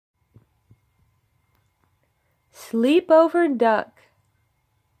Sleepover duck.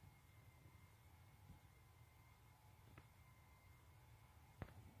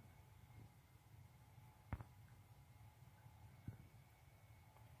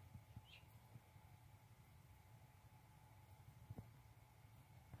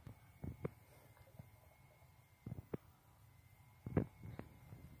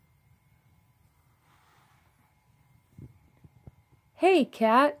 Hey,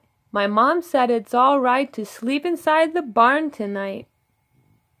 cat. My mom said it's all right to sleep inside the barn tonight.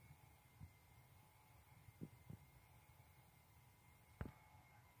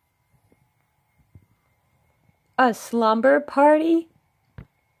 A slumber party?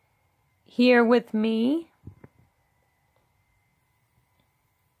 Here with me?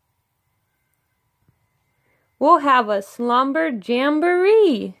 We'll have a slumber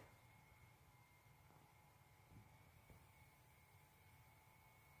jamboree.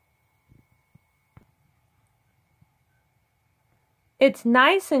 It's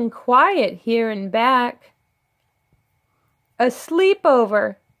nice and quiet here and back. A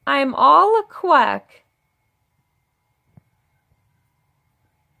sleepover. I'm all a quack.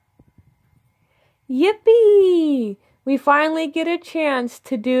 Yippee! We finally get a chance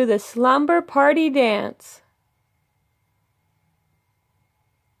to do the slumber party dance.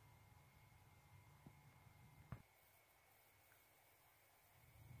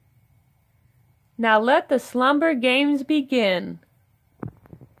 Now let the slumber games begin.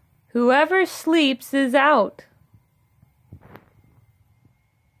 Whoever sleeps is out.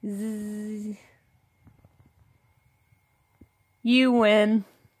 Zzz. You win.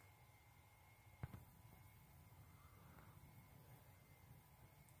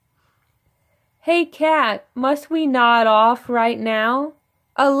 Hey, cat, must we nod off right now?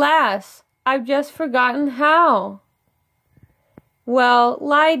 Alas, I've just forgotten how. Well,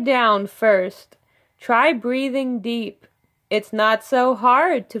 lie down first. Try breathing deep. It's not so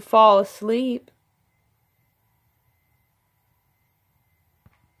hard to fall asleep.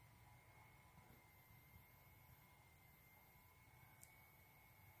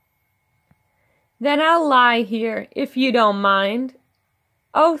 Then I'll lie here, if you don't mind.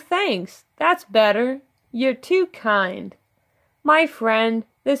 Oh, thanks, that's better. You're too kind. My friend,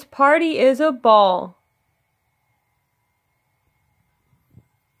 this party is a ball.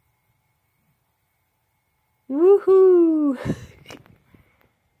 Woohoo!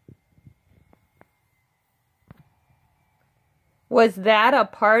 Was that a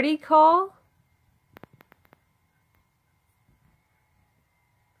party call?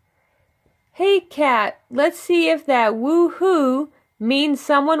 Hey, cat, let's see if that woohoo means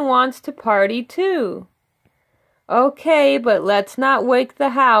someone wants to party too. Okay, but let's not wake the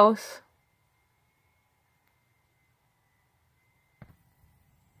house.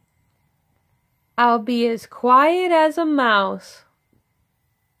 I'll be as quiet as a mouse.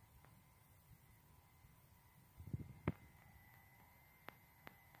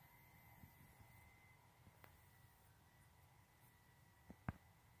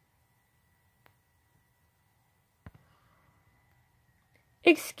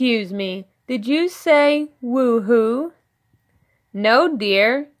 Excuse me, did you say woohoo? No,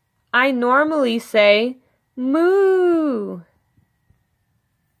 dear. I normally say moo.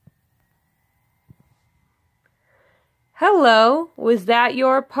 Hello, was that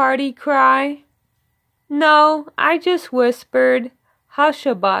your party cry? No, I just whispered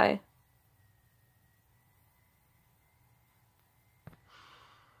hush-a-bye.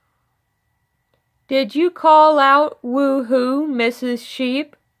 Did you call out woo-hoo, Mrs.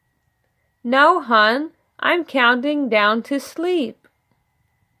 Sheep? No, hun, I'm counting down to sleep.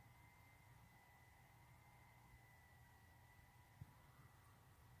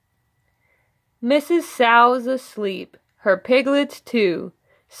 Mrs. Sow's asleep, her piglets too.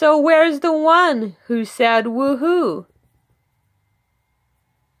 So where's the one who said woo-hoo?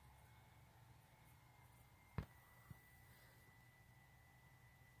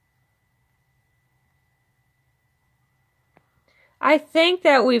 I think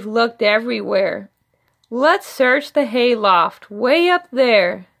that we've looked everywhere. Let's search the hayloft way up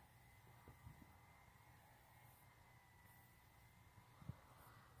there.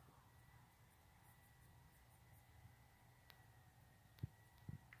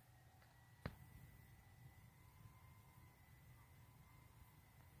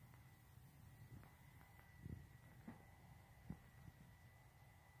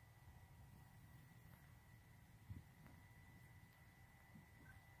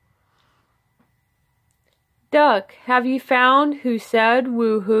 Duck, have you found who said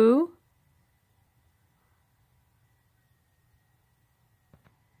woo-hoo?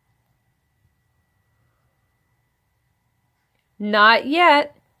 Not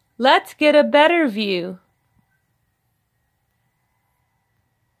yet. Let's get a better view.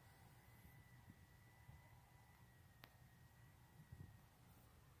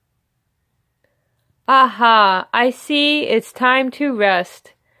 Aha, I see it's time to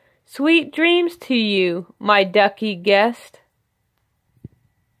rest. Sweet dreams to you, my ducky guest.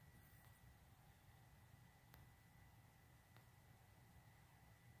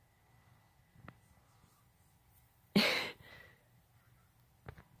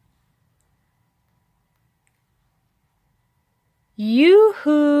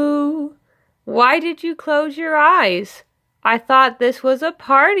 Yoo-hoo! Why did you close your eyes? I thought this was a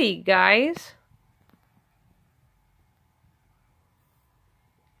party, guys.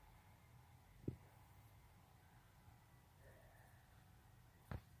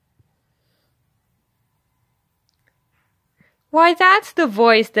 Why, that's the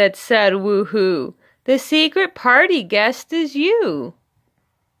voice that said woohoo. The secret party guest is you.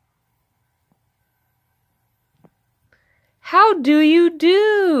 How do you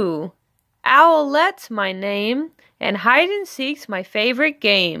do? Owlette's my name, and hide-and-seek's my favorite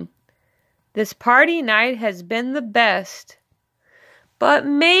game. This party night has been the best, but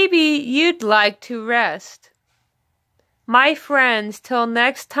maybe you'd like to rest. My friends, till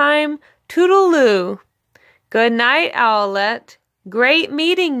next time, toodaloo. Good night, Owlette. Great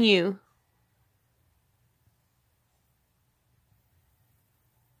meeting you.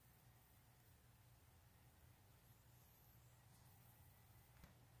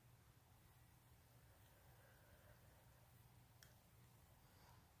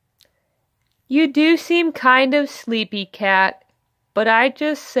 You do seem kind of sleepy, cat, but I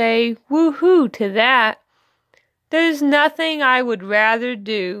just say woohoo to that. There's nothing I would rather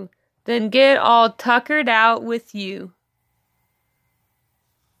do than get all tuckered out with you.